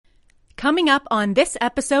Coming up on this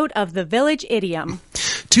episode of The Village Idiom.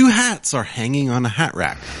 Two hats are hanging on a hat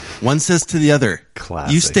rack. One says to the other,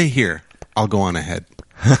 Classic. "You stay here. I'll go on ahead."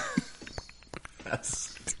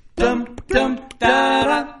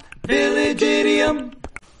 Village Idiom.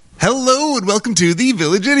 Hello and welcome to The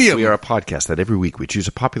Village Idiom. We are a podcast that every week we choose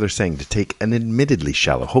a popular saying to take an admittedly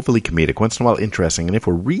shallow, hopefully comedic, once in a while interesting, and if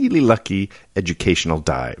we're really lucky, educational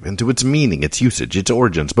dive into its meaning, its usage, its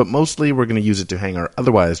origins. But mostly we're going to use it to hang our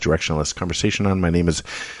otherwise directionless conversation on. My name is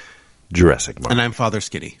Jurassic Mark. And I'm Father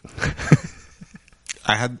Skinny.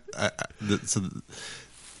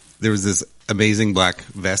 There was this amazing black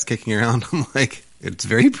vest kicking around. I'm like, it's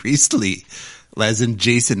very priestly, as in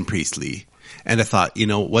Jason Priestley. And I thought, you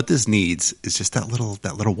know, what this needs is just that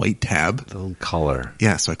little white tab. The little collar.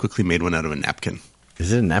 Yeah, so I quickly made one out of a napkin.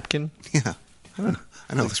 Is it a napkin? Yeah. I know,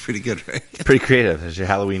 it looks pretty good, right? Pretty creative. There's your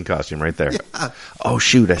Halloween costume right there. Yeah. Oh,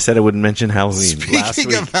 shoot. I said I wouldn't mention Halloween.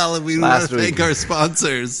 Speaking of Halloween, we want to thank our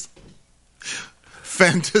sponsors.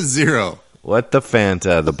 Fanta Zero. What the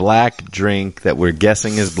Fanta? The black drink that we're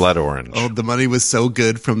guessing is blood orange. Oh, the money was so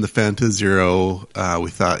good from the Fanta Zero.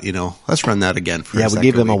 We thought, you know, let's run that again for a second. Yeah, we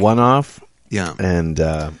gave them a one-off. Yeah. And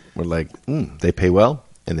we're like, they pay well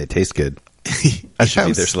and they taste good. That should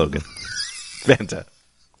be their slogan. Fanta.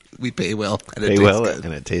 We pay well and it tastes good.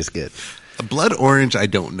 And it tastes good. A blood orange, I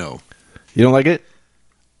don't know. You don't like it?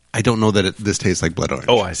 I don't know that this tastes like blood orange.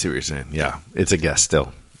 Oh, I see what you're saying. Yeah. It's a guess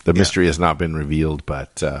still. The mystery has not been revealed,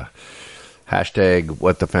 but hashtag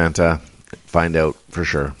what the Fanta. Find out for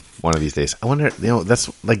sure one of these days. I wonder, you know,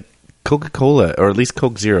 that's like Coca-Cola or at least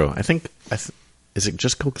Coke Zero. I think, is it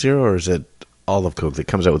just Coke Zero or is it Olive Coke that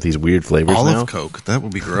comes out with these weird flavors now? Olive Coke? That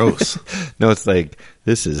would be gross. No, it's like,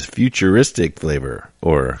 this is futuristic flavor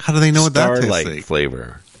or how do they know what that tastes Starlight like?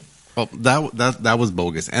 Flavor. Well, that was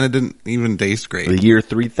bogus and it didn't even taste great. The year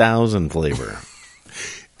 3000 flavor.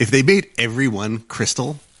 If they made every one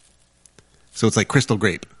crystal, so it's like crystal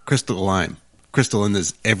grape, crystal lime, crystal, and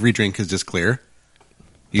this every drink is just clear.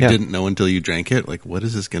 You didn't know until you drank it. Like, what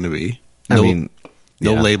is this going to be? No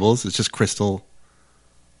labels. It's just crystal.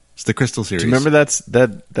 It's the crystal series. Do you remember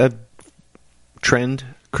that trend?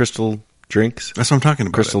 Crystal drinks. That's what I'm talking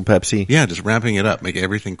about. Crystal Pepsi. Yeah, just wrapping it up, make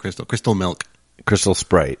everything crystal. Crystal milk. Crystal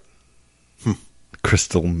Sprite.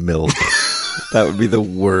 Crystal milk. That would be the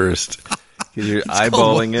worst. You're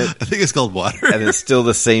eyeballing it. I think it's called water. And it's still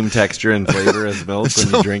the same texture and flavor as milk when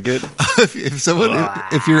you drink it.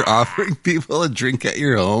 If you're offering people a drink at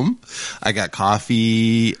your home, I got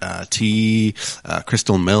coffee, tea,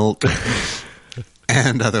 crystal milk.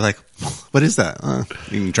 And they're like, what is that?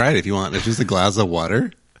 You can try it if you want. It's just a glass of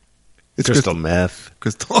water. It's crystal meth.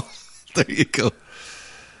 Crystal. There you go.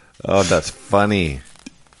 Oh, that's funny.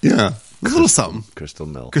 Yeah. A little something. Crystal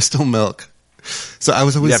milk. Crystal milk. So I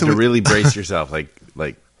was always you have to really brace yourself, like.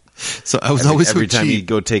 So I was always every so time cheap. you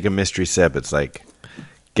go take a mystery sip, it's like,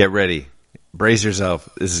 get ready, brace yourself.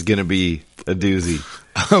 This is going to be a doozy.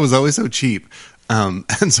 I was always so cheap, and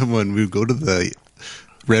so when we would go to the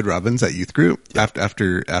Red Robins at youth group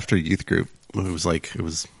after youth group, it was like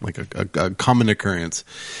a common occurrence,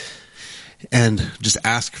 and just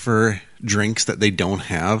ask for drinks that they don't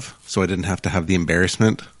have, so I didn't have to have the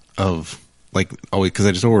embarrassment of. Like, always, because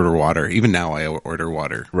I just order water. Even now, I order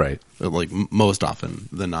water. Right. Like, most often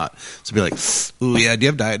than not. So, be like, ooh, yeah, do you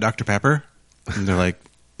have Diet Dr. Pepper? And they're like,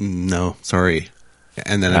 no, sorry.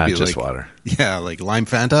 And then I'd be just like, water. Yeah, like lime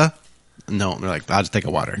Fanta? No. And they're like, I'll just take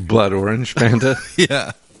a water. Blood orange Fanta?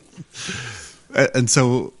 Yeah. And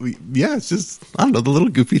so, yeah, it's just, I don't know, the little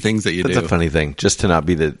goofy things that you do. That's a funny thing. Just to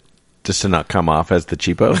not come off as the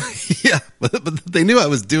cheapo. Yeah, but they knew I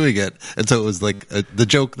was doing it, and so it was like the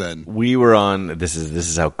joke. Then we were on. This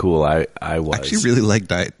is how cool I was. I actually really like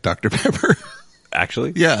Diet Dr. Pepper.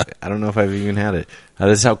 Actually, yeah. I don't know if I've even had it.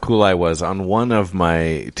 This is how cool I was on one of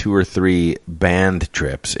my 2 or 3 band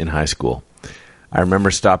trips in high school. I remember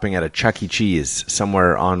stopping at a Chuck E. Cheese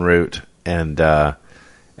somewhere en route, and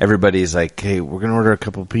everybody's like, "Hey, we're gonna order a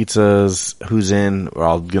couple pizzas. Who's in? We're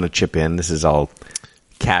all gonna chip in. This is all."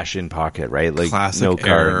 Cash in pocket, right? Like classic no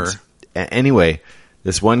cards. Anyway,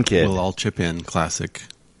 this one kid. We'll all chip in. Classic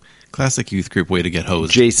youth group way to get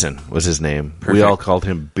hosed. Jason was his name. Perfect. We all called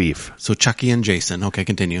him Beef. So Chucky and Jason. Okay,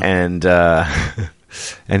 continue. And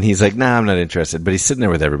and he's like, nah, I'm not interested. But he's sitting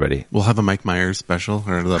there with everybody. We'll have a Mike Myers special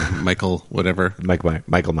or the Michael whatever.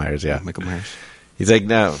 Michael Myers, yeah. Michael Myers. He's like,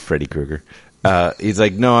 no, Freddy Krueger. He's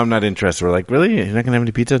like, no, I'm not interested. We're like, really? You're not gonna have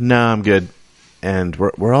any pizza? No, I'm good. And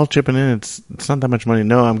we're all chipping in. It's not that much money.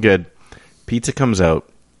 No, I'm good. Pizza comes out.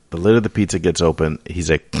 The lid of the pizza gets open. He's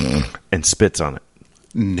like, and spits on it.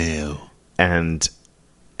 No. And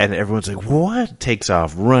everyone's like, what? Takes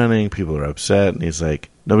off running. People are upset. And he's like,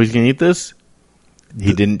 Nobody's going to eat this?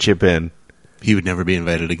 He didn't chip in. He would never be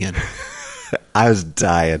invited again. I was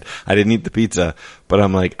dying. I didn't eat the pizza, but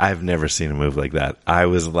I'm like, I've never seen a move like that. I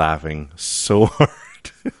was laughing so hard.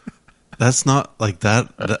 That's not like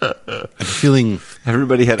that. I'm feeling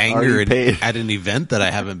Everybody had anger already paid. at an event that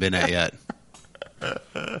I haven't been at yet.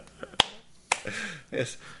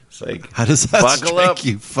 It's like, How does that buckle strike up.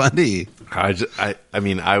 you funny?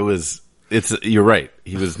 You're right.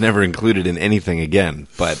 He was never included in anything again,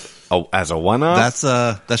 but as a one-off.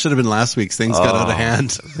 That should have been last week's. Things got out of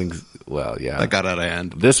hand. That got out of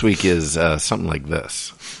hand. This week is something like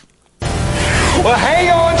this. Well, hang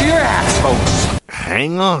on to your hats, folks.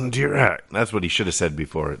 Hang on to your hat. That's what he should have said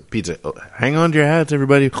before. Pizza. Oh, hang on to your hats,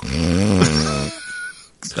 everybody.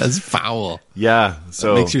 That's foul. Yeah.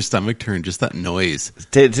 So It makes your stomach turn, just that noise.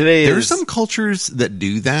 Today There are is some cultures that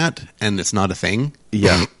do that, and it's not a thing.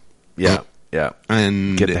 Yeah.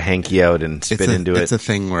 And Get the hanky out and spit into it. It's a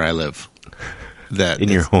thing where I live. That In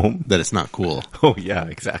your home? That it's not cool. Oh yeah,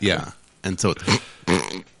 exactly. Yeah. And so it's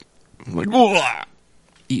like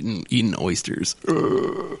eating oysters.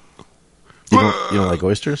 You don't like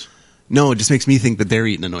oysters? No, it just makes me think that they're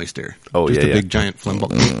eating an oyster. Oh, just yeah, a yeah. big giant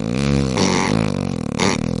flambeau.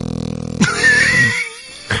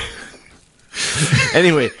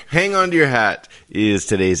 Anyway, hang on to your hat is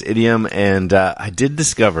today's idiom, and I did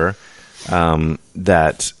discover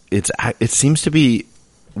that it seems to be,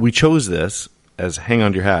 we chose this as hang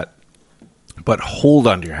on to your hat, but hold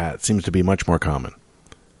on to your hat seems to be much more common.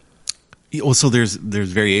 Well, so there's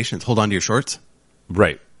variations. Hold on to your shorts.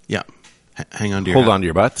 Right. Yeah. Hang on to your Hold hat. on to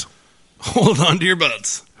your butts. Hold on to your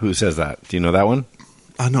butts. Who says that? Do you know that one?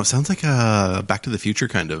 No, it sounds like a Back to the Future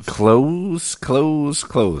kind of. Close.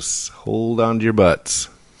 Hold on to your butts.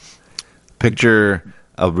 Picture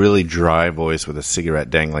a really dry voice with a cigarette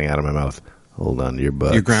dangling out of my mouth. Hold on to your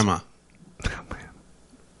butts. Your grandma. Oh, man.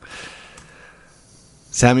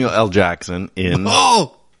 Samuel L. Jackson in...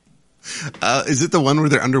 Oh! Is it the one where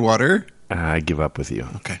they're underwater? I give up with you.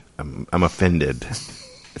 Okay. I'm offended.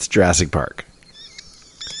 It's Jurassic Park.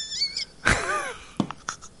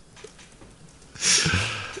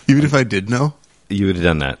 Even if I did know, You would have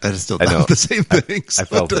done that. I'd have still I know. done the same thing. I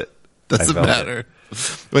felt it. Doesn't I felt matter.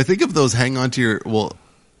 When I think of those hang on to your... Well,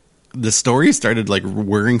 the story started like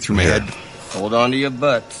whirring through my head. Hold on to your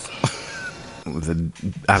butts. I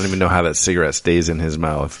don't even know how that cigarette stays in his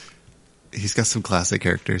mouth. He's got some classic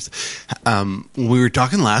characters. We were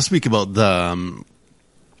talking last week about the...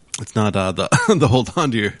 it's not the hold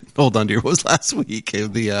on to your... What was last week?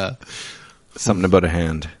 Something about a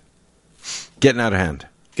hand. Getting out of hand.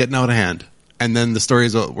 Getting out of hand. And then the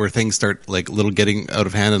stories where things start like little getting out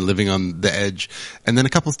of hand and living on the edge. And then a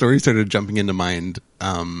couple stories started jumping into mind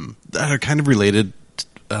that are kind of related,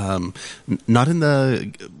 not in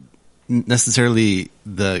the necessarily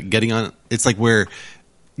the getting on. It's like where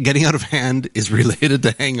getting out of hand is related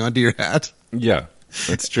to hang on to your hat. Yeah,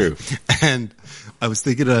 that's true. And I was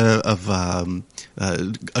thinking of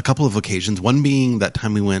a couple of occasions. One being that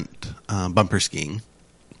time we went bumper skiing,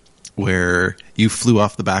 where you flew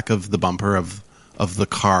off the back of the bumper of the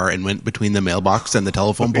car and went between the mailbox and the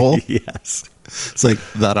telephone pole. Yes. It's like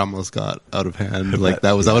that almost got out of hand. Like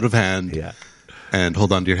that was out of hand. Yeah. And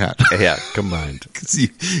hold on to your hat. Yeah, combined. 'Cause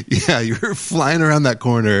you were flying around that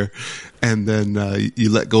corner, and then you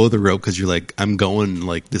let go of the rope because you're like, I'm going.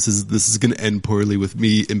 Like this is going to end poorly with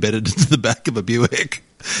me embedded into the back of a Buick,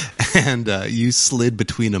 and you slid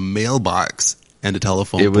between a mailbox and a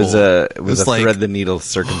telephone It was pole. a like, thread the needle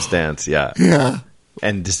circumstance. Yeah. Yeah.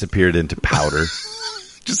 And disappeared into powder.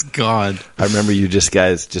 Just gone. I remember you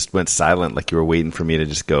guys just went silent, like you were waiting for me to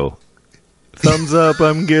just go, thumbs up,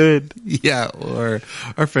 I'm good. Yeah, or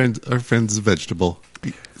our friend's vegetable.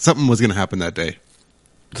 Something was going to happen that day.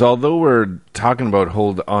 So although we're talking about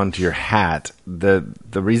hold on to your hat, the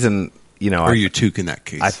reason, Or your toque in that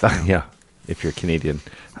case. I thought, yeah, if you're Canadian,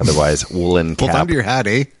 otherwise woolen cap. Hold on to your hat,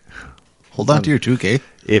 eh? Hold on to your toque, eh?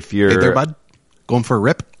 If you're Hey there, bud. Going for a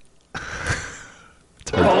rip?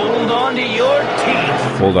 Hold on to your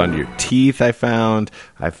teeth. Hold on to your teeth. I found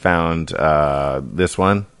this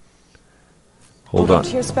one. Hold on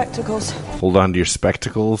to your spectacles. Hold on to your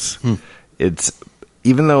spectacles. It's,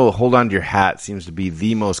 even though hold on to your hat seems to be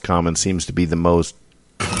the most common, seems to be the most.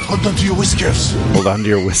 Hold on to your whiskers. Hold on to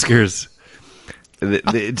your whiskers.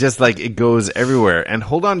 It just like it goes everywhere. And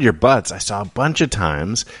hold on to your butts. I saw a bunch of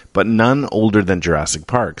times, but none older than Jurassic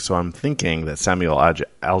Park. So I'm thinking that Samuel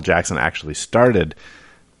L. Jackson actually started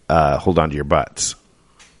hold on to your butts.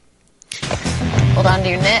 Hold on to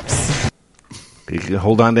your nips. You can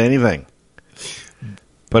hold on to anything.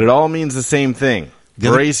 But it all means the same thing.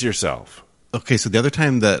 Brace yourself. Okay, so the other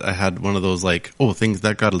time that I had one of those things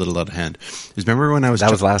that got a little out of hand is, remember when I was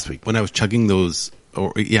That was last week. when I was chugging those,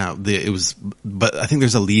 it was, but I think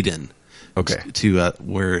there's a lead in, Okay. to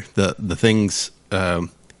where the things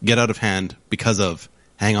get out of hand because of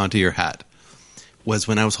Hang On To Your Hat. Was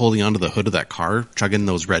when I was holding onto the hood of that car, chugging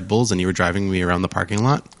those Red Bulls, and you were driving me around the parking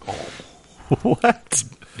lot. What?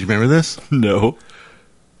 Do you remember this? No.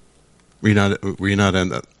 Were you not in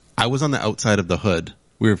the, I was on the outside of the hood.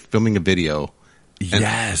 We were filming a video.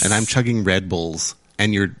 Yes. And I'm chugging Red Bulls,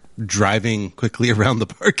 and you're driving quickly around the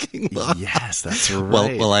parking lot. Yes, that's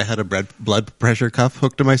right. Well, I had a blood pressure cuff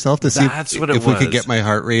hooked to myself to see That's what it if we could was. get my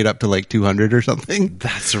heart rate up to like 200 or something.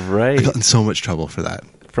 That's I right. got in so much trouble for that.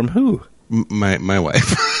 From who? My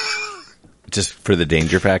wife. Just for the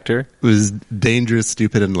danger factor? It was dangerous,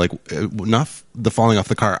 stupid, and not the falling off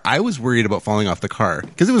the car. I was worried about falling off the car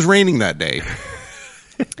because it was raining that day.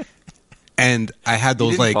 And I had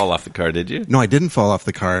those You didn't fall off the car, did you? No, I didn't fall off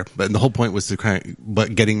the car, but the whole point was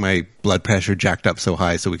but getting my blood pressure jacked up so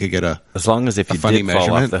high so we could get As long as if you funny did fall off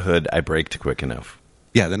measurement. the hood, I braked quick enough.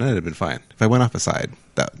 Yeah, then I'd have been fine. If I went off the side,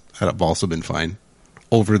 that would have also been fine.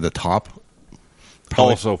 Over the top,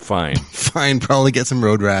 probably Also fine. fine. Probably get some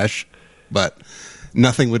road rash, but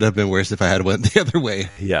nothing would have been worse if I had went the other way.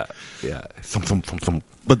 Yeah. Yeah. Thump, thump, thump, thump.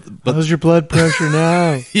 But How's your blood pressure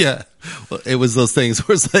now? yeah, well, it was those things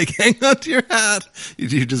where it's like, hang on to your hat.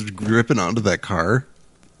 You're just gripping onto that car.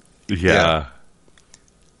 Yeah.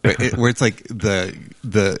 Where it's like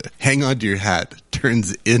the hang on to your hat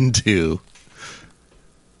turns into,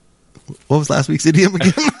 what was last week's idiom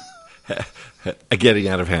again? Getting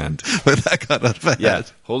out of hand. But that got out of hand. Yeah.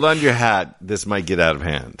 Hold on to your hat. This might get out of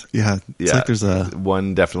hand. Yeah. It's like there's a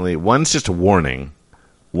one's just a warning.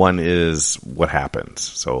 One is what happens.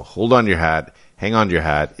 So hold on to your hat. Hang on to your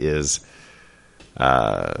hat is,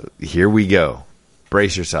 here we go.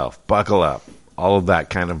 Brace yourself. Buckle up. All of that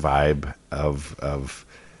kind of vibe of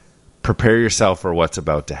prepare yourself for what's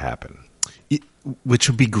about to happen. which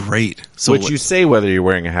would be great. So Which you say whether you're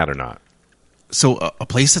wearing a hat or not. So a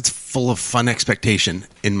place that's full of fun expectation,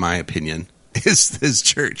 in my opinion, is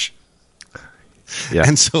church. Yeah.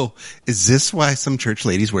 And so is this why some church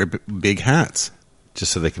ladies wear big hats?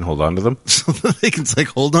 Just so they can hold on to them? So that they can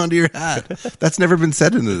hold on to your hat. That's never been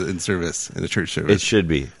said in a church service. It should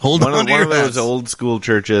be. Hold on to your one of those hats. old school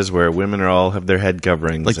churches where women are all have their head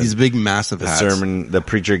coverings. Like these big, massive the hats. the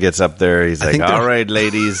preacher gets up there. He's like, think all they're- right,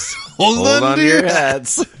 ladies, Hold on to your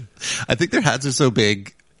hats. I think their hats are so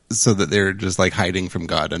big so that they're just hiding from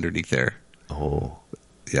God underneath there. Oh,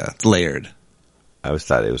 Yeah, it's layered. I always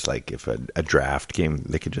thought it was like if a draft came,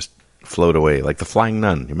 they could just float away. Like the Flying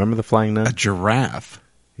Nun. You remember the Flying Nun? A giraffe.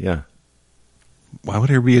 Yeah. Why would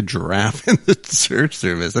there be a giraffe in the church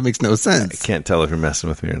service? That makes no I sense. can't tell if you're messing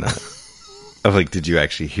with me or not. I was like, did you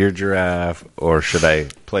actually hear giraffe or should I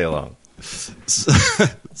play along?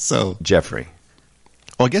 So, Jeffrey.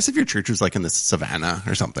 well, I guess if your church was in the savannah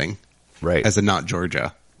or something, Right. as in not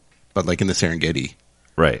Georgia, but in the Serengeti,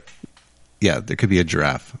 Right. yeah, there could be a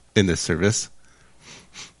giraffe in this service.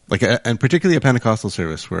 And particularly a Pentecostal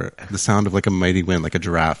service where the sound of a mighty wind, like a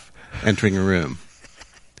giraffe entering a room.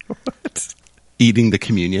 What? Eating the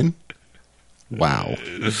communion. Wow.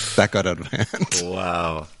 That got out of hand.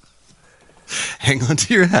 Wow. Hang on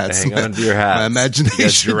to your hats. Hang on to your hat. My imagination. A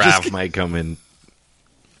giraffe just- might come in.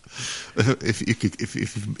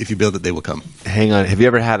 if you build it, they will come. Hang on. Have you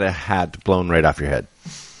ever had a hat blown right off your head?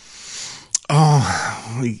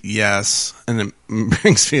 Oh, yes. And it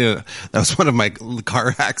brings me to, that was one of my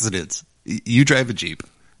car accidents. You drive a Jeep,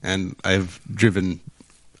 and I've driven,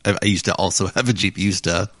 I used to also have a Jeep. Used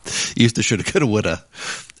to shoulda, coulda, woulda.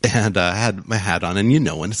 And I had my hat on, and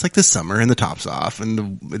when it's the summer and the top's off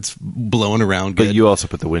and it's blowing around good. But you also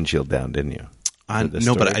put the windshield down, didn't you?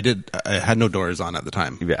 No, but I did. I had no doors on at the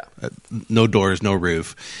time. Yeah. No doors, no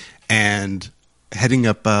roof. And heading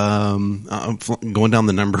up, going down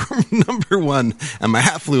the number one, and my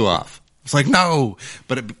hat flew off. It's no,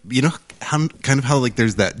 but how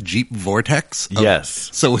there's that Jeep vortex. Yes.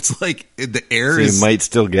 So it's the air So is. you might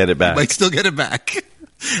still get it back. Might still get it back.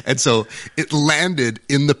 And so it landed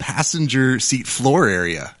in the passenger seat floor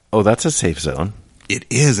area. Oh, that's a safe zone. It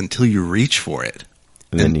is until you reach for it.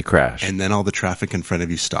 And then you crash. And then all the traffic in front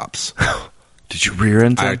of you stops. Did you rear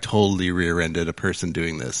end I them? totally rear-ended a person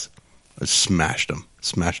doing this. I smashed them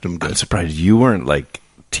I'm good. surprised you weren't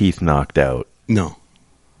teeth knocked out. No.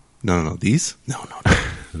 These? No.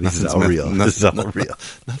 This is Nothing's all real. This is all nothing- real.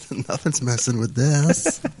 Nothing's messing with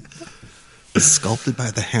this. It's sculpted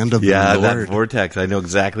by the hand of Yeah, the that Lord. vortex. I know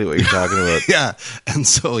exactly what you're talking about. Yeah. And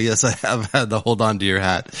so, yes, I have had the hold on to your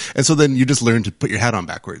hat. And so then you just learn to put your hat on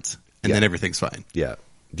backwards. And Yeah. then everything's fine. Yeah.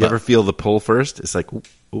 Do you ever feel the pull first? It's like, ooh,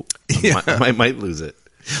 I might lose it.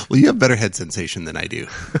 Well, you have better head sensation than I do.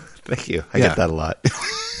 Thank you. I get that a lot.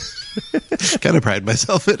 Kind of pride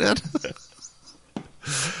myself in it.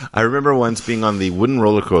 I remember once being on the wooden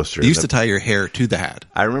roller coaster. You used to tie your hair to the hat.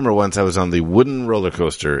 I remember once I was on the wooden roller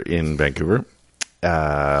coaster in Vancouver,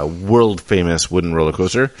 world famous wooden roller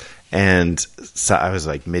coaster, and so I was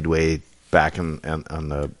like midway back on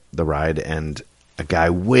the ride, and a guy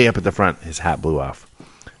way up at the front, his hat blew off,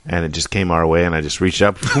 and it just came our way, and I just reached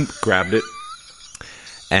up, grabbed it,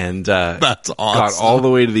 and that's awesome. Got all the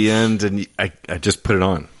way to the end, and I just put it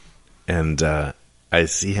on, and I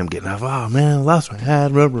see him getting off. Oh man, I lost my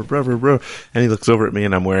hat, bro. And he looks over at me,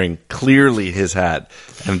 and I'm wearing clearly his hat,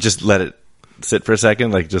 and just let it sit for a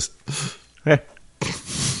second, like just, hey.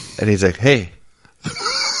 And he's like, hey.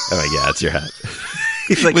 I'm like, yeah, it's your hat.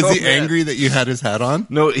 He's like, was he angry that you had his hat on?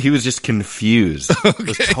 No, he was just confused. Okay. It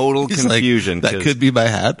was total confusion. Like, that could be my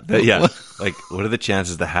hat? Yeah. Like, what are the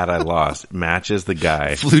chances the hat I lost matches the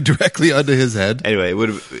guy? Flew directly onto his head. Anyway, it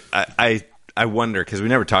would. I wonder, because we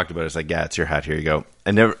never talked about it. It's like, yeah, it's your hat. Here you go.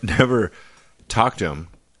 I never talked to him.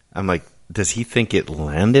 I'm like, does he think it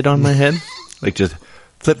landed on my head? Like, just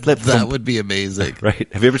flip. That thump. would be amazing.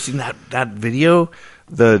 Right? Have you ever seen that video?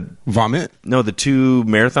 The vomit? No, the two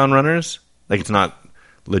marathon runners. Like, it's not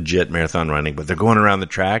legit marathon running, but they're going around the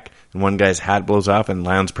track, and one guy's hat blows off and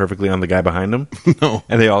lands perfectly on the guy behind him. No.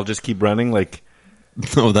 And they all just keep running. Like,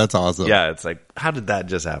 no, that's awesome. Yeah, it's like, how did that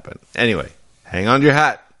just happen? Anyway, hang on to your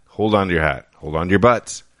hat. Hold on to your hat. Hold on to your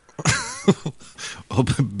butts. Oh,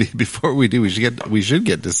 before we do, we should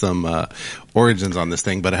get to some origins on this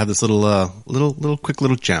thing. But I have this little quick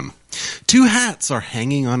gem. Two hats are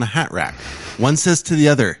hanging on a hat rack. One says to the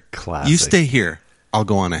other, Classic. "You stay here. I'll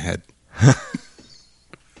go on ahead."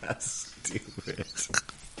 That's stupid.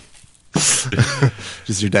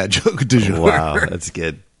 Just your dad joke du jour. Wow, that's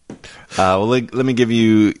good. Well, let me give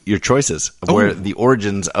you your choices of where the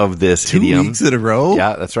origins of this 2 idiom. weeks in a row?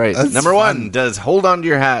 Yeah, that's right. That's Number fun. 1, does hold on to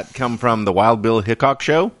your hat come from the Wild Bill Hickok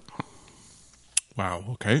show? Wow,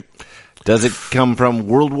 okay. Does it come from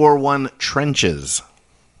World War I trenches?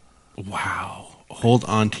 Wow. Hold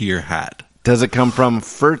on to your hat. Does it come from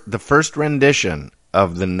the first rendition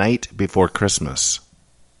of The Night Before Christmas?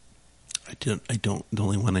 I don't. The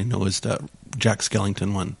only one I know is the Jack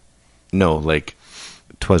Skellington one. No, like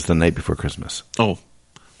 'Twas the Night Before Christmas. Oh,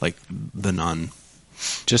 like The Nun.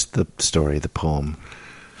 Just the story, the poem.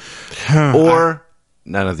 Or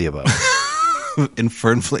none of the above.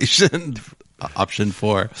 Infernflation. Option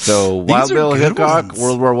 4. So, Wild Bill Hickok,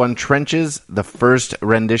 World War I trenches, the first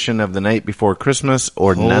rendition of The Night Before Christmas,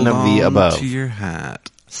 or none of the above. Hold on to your hat.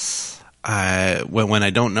 When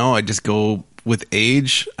I don't know, I just go with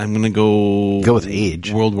age. I'm going to go with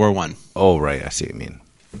age. World War I. Oh, right. I see what you mean.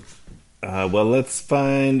 Well, let's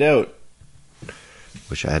find out.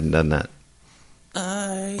 Wish I hadn't done that.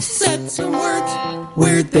 I said some words.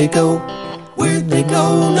 Where'd they go? Where'd they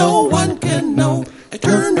go? No one can know. I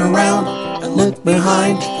turned around and looked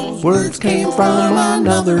behind. Those words came from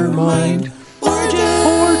another mind. Origins.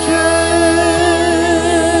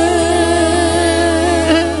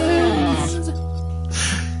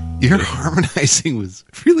 Your harmonizing was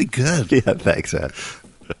really good. Yeah, thanks, Ed.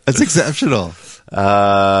 That's exceptional.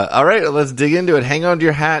 All right, let's dig into it. Hang on to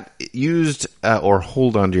your hat, used, or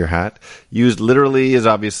hold on to your hat, used literally is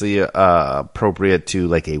obviously appropriate to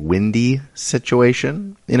like a windy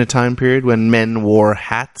situation in a time period when men wore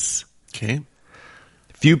hats. Okay.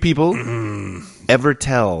 Few people ever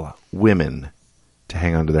tell women to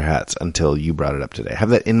hang on to their hats until you brought it up today. I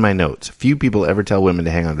have that in my notes. Few people ever tell women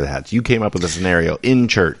to hang on to their hats. You came up with a scenario in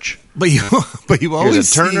church. But you always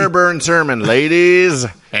Here's a Turner Burn sermon, ladies.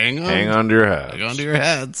 Hang on to your hats. Hang on to your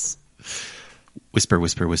hats. Whisper,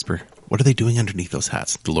 whisper, whisper. What are they doing underneath those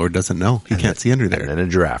hats? The Lord doesn't know. He can't see under there. And then a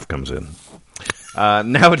giraffe comes in.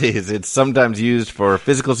 Nowadays, it's sometimes used for a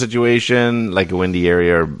physical situation, like a windy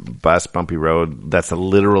area or bus, bumpy road. That's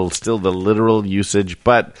still the literal usage.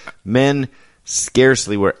 But men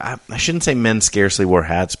scarcely wear. I shouldn't say men scarcely wore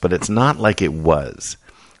hats, but it's not like it was.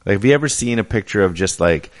 Like, have you ever seen a picture of just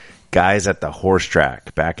like guys at the horse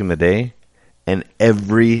track back in the day, and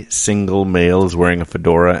every single male is wearing a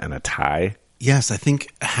fedora and a tie? Yes, I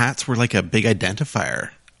think hats were like a big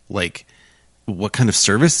identifier. Like, what kind of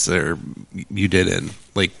service you did in,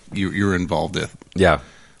 like you were involved with. Yeah.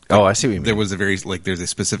 Oh, I see what you mean. There was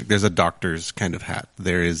there's a doctor's kind of hat.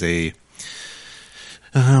 There is a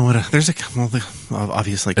obviously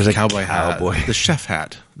There's a a cowboy cowboy. hat, the chef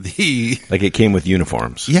hat, Like it came with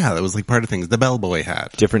uniforms. yeah, that was like part of things. The bellboy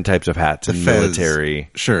hat, Different types of hats the and fez. military.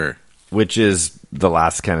 Sure. which is the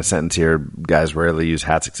last kind of sentence here. Guys rarely use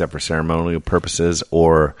hats except for ceremonial purposes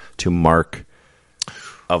or to mark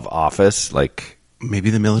of office, like maybe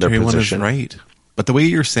the military one is position. right. But the way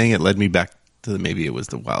you're saying it led me back to maybe it was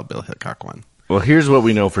the Wild Bill Hickok one. Well, here's what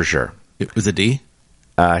we know for sure. It was a D?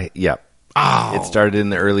 Yeah. Oh. It started in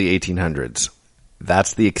the early 1800s.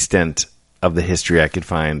 That's the extent of the history I could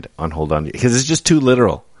find on Hold On. Because it's just too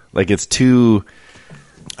literal. Like, it's too...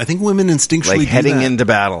 I think women instinctually Like heading do that. into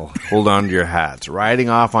battle, hold on to your hats. Riding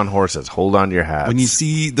off on horses, hold on to your hats. When you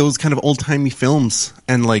see those kind of old-timey films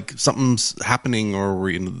and like something's happening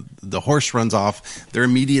or the horse runs off, their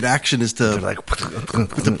immediate action is to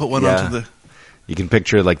put one Yeah. onto the... You can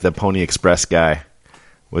picture like the Pony Express guy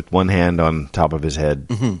with one hand on top of his head.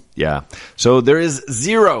 Mm-hmm. Yeah. So there is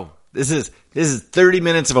zero. This is 30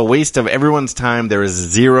 minutes of a waste of everyone's time. There is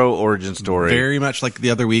zero origin story. Very much like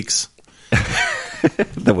the other weeks.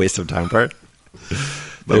 The waste of time part.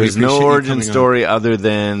 But we There's no appreciate you origin coming on. story other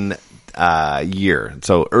than year.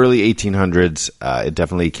 So early 1800s, it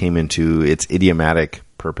definitely came into its idiomatic,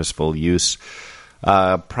 purposeful use.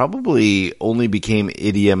 Probably only became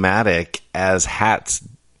idiomatic as hats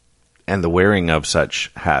and the wearing of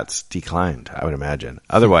such hats declined, I would imagine.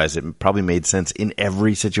 Otherwise, it probably made sense in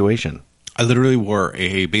every situation. I literally wore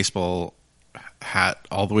a baseball hat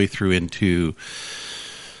all the way through into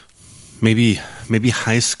maybe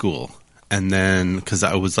high school. And then, because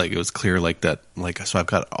I was like, it was clear like that, like, so I've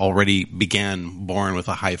got already born with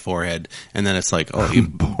a high forehead. And then it's like, oh, you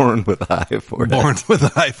Born with a high forehead. born with a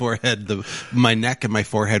high forehead. My neck and my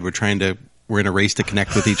forehead were we're in a race to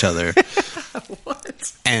connect with each other.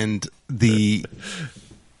 What? And it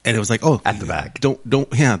was like, oh, At the back. Don't,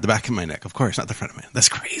 the back of my neck, of course, not the front of my neck. That's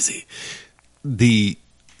crazy.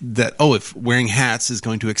 If wearing hats is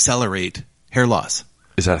going to accelerate hair loss.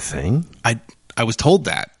 Is that a thing? I was told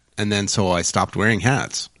that. And then so I stopped wearing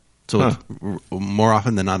hats. So more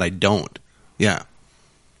often than not, I don't. Yeah.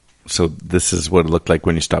 So this is what it looked like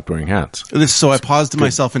when you stopped wearing hats. So I paused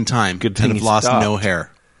myself in time good thing and have you lost stopped. no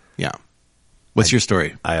hair. Yeah. What's your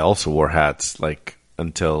story? I also wore hats, like,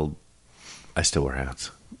 until I still wear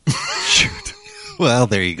hats. Shoot. Well,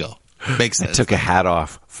 there you go. Makes I sense. took a hat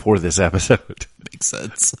off for this episode. Makes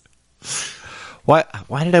sense. Why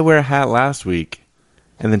did I wear a hat last week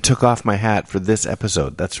and then took off my hat for this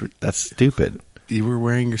episode? That's stupid. You were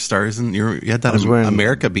wearing your stars and you had that I was wearing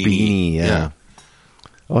America beanie. yeah.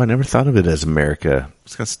 Oh, I never thought of it as America.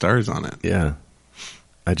 It's got stars on it. Yeah.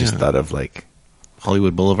 I just thought of like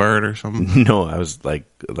Hollywood Boulevard or something. no, I was like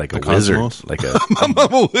a Cosmos? wizard, like a I'm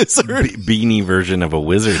a wizard. beanie version of a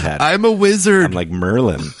wizard hat. I'm a wizard. I'm like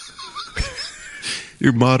Merlin.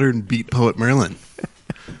 Your modern beat poet Merlin.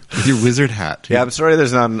 With your wizard hat. Yeah, I'm sorry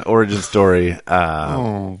there's not an origin story. Oh,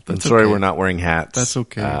 I'm that's sorry okay. we're not wearing hats. That's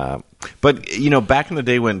okay. But, back in the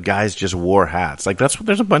day when guys just wore hats, like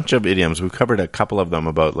there's a bunch of idioms. We've covered a couple of them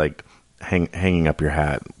about like hanging up your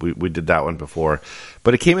hat. We did that one before.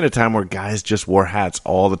 But it came at a time where guys just wore hats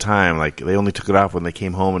all the time. Like they only took it off when they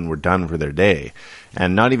came home and were done for their day.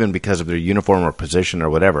 And not even because of their uniform or position or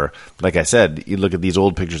whatever. Like I said, you look at these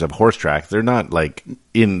old pictures of horse track, they're not like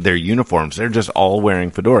in their uniforms. They're just all wearing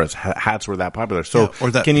fedoras. Hats were that popular. So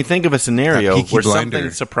can you think of a scenario Peaky where Blinder.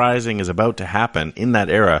 something surprising is about to happen in that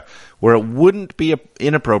era where it wouldn't be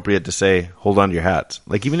inappropriate to say, hold on to your hats?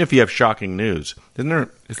 Like even if you have shocking news, isn't there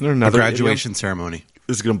A another graduation ceremony.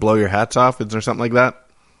 Is it going to blow your hats off? Is there something like that?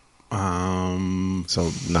 Um, So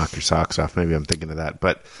knock your socks off. Maybe I'm thinking of that.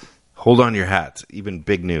 But hold on to your hats. Even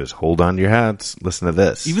big news. Hold on to your hats. Listen to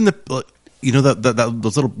this. even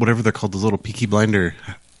those little, whatever they're called, those little Peaky Blinder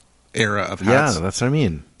era of hats. Yeah, that's what I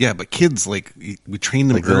mean. Yeah, but kids, like, we trained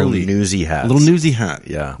them Like little early. newsy hats. A little newsy hat.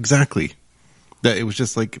 Yeah. Exactly. That it was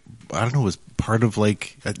just like, I don't know, it was part of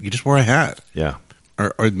like, you just wore a hat. Yeah.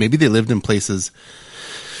 Or maybe they lived in places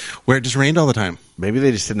where it just rained all the time. Maybe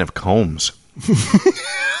they just didn't have combs.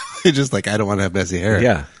 It's just like, I don't want to have messy hair.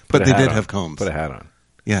 Yeah. But Put a they hat did on. have combs. Put a hat on.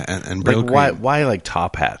 Yeah, and Like Brill why cream. like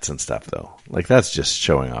top hats and stuff though? Like that's just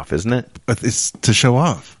showing off, isn't it? But it's to show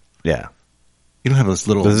off. Yeah. You don't have this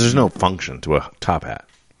little... But there's no function to a top hat.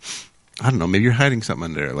 I don't know, maybe you're hiding something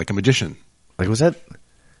under there, like a magician. Like was that?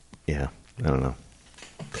 Yeah, I don't know.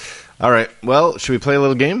 All right. Well, should we play a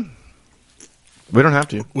little game? We don't have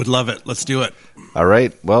to. Would love it. Let's do it. All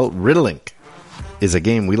right. Well, Riddlink is a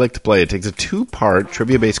game we like to play. It takes a two-part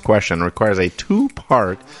trivia-based question and requires a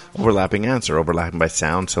two-part overlapping answer, overlapping by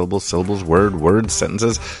sound, syllables, words,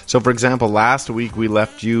 sentences. So, for example, last week we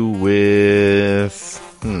left you with...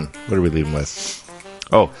 what are we leaving with?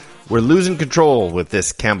 Oh, we're losing control with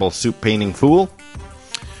this Campbell soup painting fool.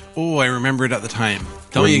 Oh, I remember it at the time.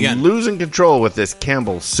 Tell me again. Losing control with this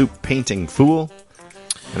Campbell soup painting fool.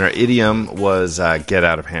 And our idiom was get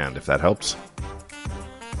out of hand, if that helps.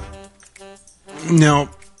 No.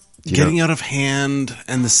 You Getting know- out of hand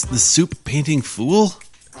and the soup painting fool?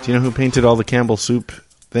 Do you know who painted all the Campbell soup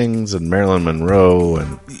things and Marilyn Monroe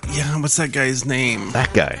and Yeah, what's that guy's name?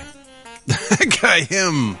 that guy? That guy,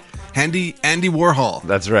 him. Andy Warhol.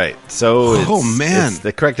 That's right. So, man.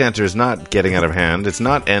 the correct answer is not getting out of hand. It's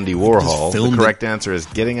not Andy Warhol. The filmed correct answer is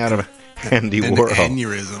getting out of Andy An Warhol.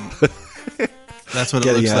 aneurysm. That's what it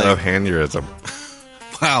Getting looks out like. of aneurysm.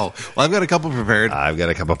 Wow. Well, I've got a couple prepared. I've got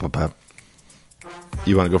a couple.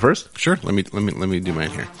 You want to go first? Sure. Let me do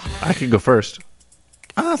mine here. I could go first.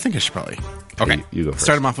 I think I should probably. Okay. You go first.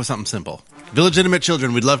 Start them off with something simple. Illegitimate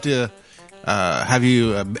children, we'd love to have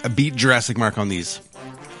you beat Jurassic Mark on these.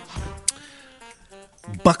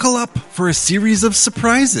 Buckle up for a series of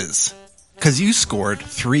surprises, because you scored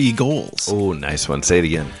 3 goals. Oh, nice one. Say it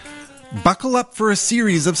again. Buckle up for a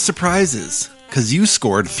series of surprises, because you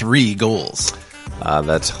scored 3 goals.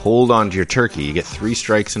 That's hold on to your turkey. You get 3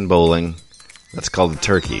 strikes in bowling. That's called a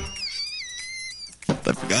turkey. I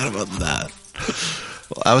forgot about that.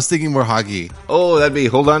 Well, I was thinking more hockey. Oh, that'd be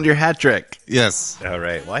hold on to your hat trick. Yes. All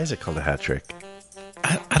right. Why is it called a hat trick?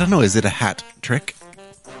 I don't know. Is it a hat trick?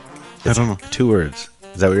 I don't know. 2 words.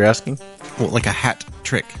 Is that what you're asking? Well, like a hat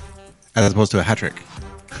trick, as opposed to a hat trick.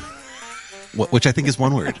 Which I think is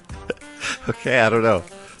 1 word. Okay, I don't know.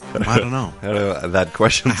 I don't know. I don't know. That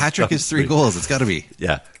question. A hat trick is 3 goals. It's got to be.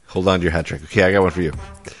 Yeah. Hold on to your hat trick. Okay, I got one for you.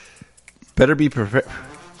 Better be prepared.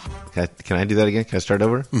 Can I do that again? Can I start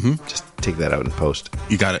over? Mm-hmm. Just take that out and post.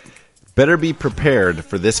 You got it. Better be prepared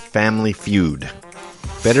for this family feud.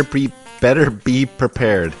 Better be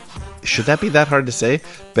prepared. Should that be that hard to say?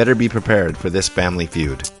 Better be prepared for this family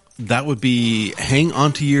feud. That would be hang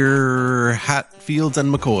onto your hat, Fields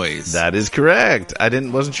and McCoys. That is correct.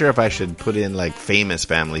 Wasn't sure if I should put in like famous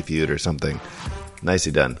family feud or something.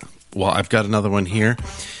 Nicely done. Well, I've got another one here.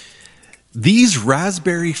 These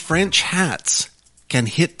raspberry French hats can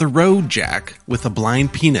hit the road, Jack, with a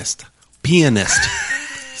blind pianist.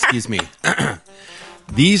 Excuse me.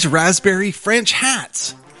 These raspberry French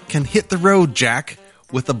hats can hit the road, Jack,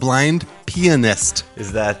 with a blind pianist.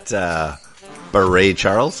 Is that Beret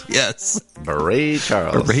Charles? Yes. Beret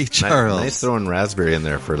Charles. Beret Charles. Nice throwing raspberry in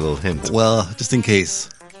there for a little hint. Well, just in case.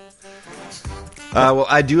 Well,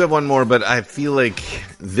 I do have one more, but I feel like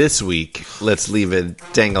this week, let's leave it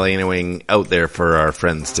dangling out there for our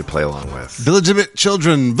friends to play along with. Illegitimate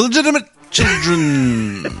children.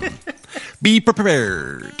 Be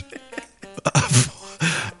prepared.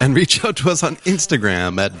 And reach out to us on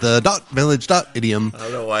Instagram at the.village.idiom. I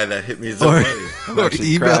don't know why that hit me so Or, funny. or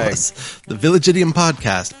email us, the Village Idiom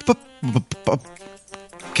Podcast.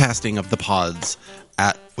 Casting of the pods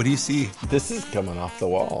at, what do you see? This is coming off the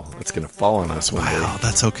wall. It's going to fall on us one Wow,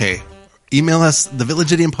 that's okay. Email us, the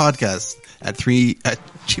Village Idiom Podcast at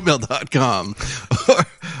gmail.com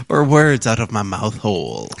or words out of my mouth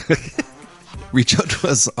hole. Reach out to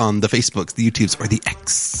us on the Facebooks, the YouTubes, or the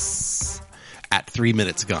X at 3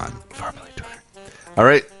 Minutes Gone. Formerly Twitter. All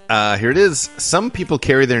right, here it is. Some people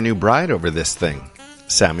carry their new bride over this thing,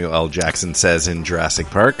 Samuel L. Jackson says in Jurassic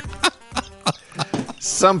Park.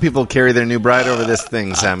 Some people carry their new bride over this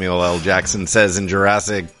thing, Samuel L. Jackson says in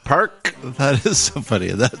Jurassic Park. That is so funny.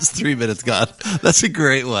 That's 3 Minutes Gone. That's a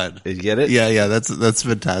great one. Did you get it? Yeah, that's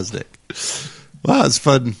fantastic. Wow, it's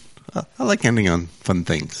fun. I like ending on fun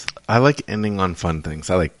things. I like ending on fun things.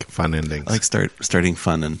 I like fun endings. I like starting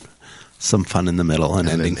fun and some fun in the middle and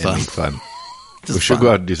ending then fun. We should fun.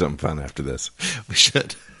 go out and do something fun after this. We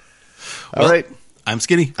should. All right. I'm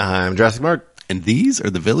Skinny. I'm Jurassic Mark. And these are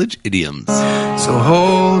the Village Idioms. So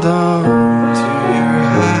hold on to your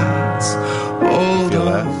hats. Hold Feel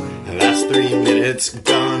on. that? That's 3 minutes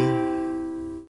gone.